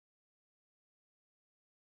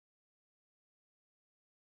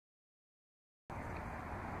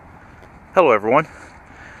Hello everyone.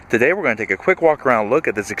 Today we're going to take a quick walk around look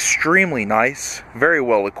at this extremely nice, very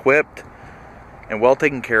well equipped, and well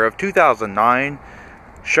taken care of 2009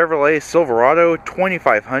 Chevrolet Silverado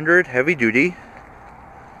 2500 heavy duty.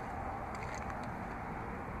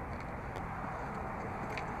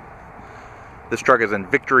 This truck is in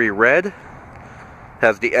Victory Red,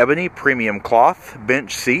 has the ebony premium cloth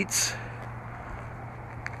bench seats.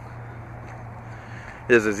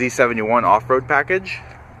 It is a Z71 off-road package.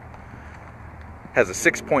 Has a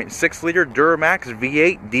 6.6 liter Duramax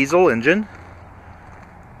V8 diesel engine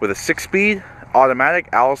with a 6-speed automatic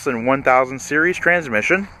Allison 1000 series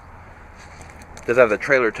transmission. Does have the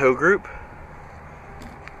trailer tow group.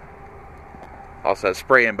 Also has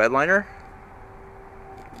spray and bed liner.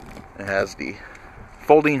 It has the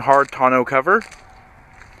folding hard tonneau cover.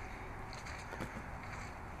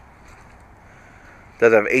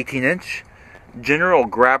 Does have 18-inch General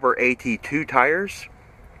Grabber AT2 tires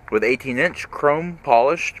with 18-inch chrome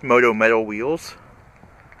polished Moto metal wheels.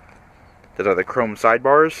 Those are the chrome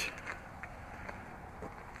sidebars.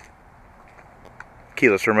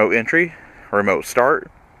 Keyless remote entry, remote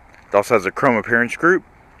start. It also has a chrome appearance group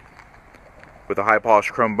with a high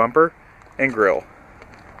polished chrome bumper and grille.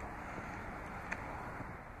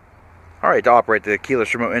 Alright, to operate the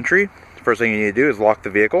keyless remote entry, the first thing you need to do is lock the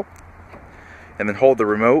vehicle and then hold the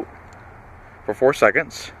remote for 4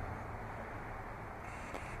 seconds.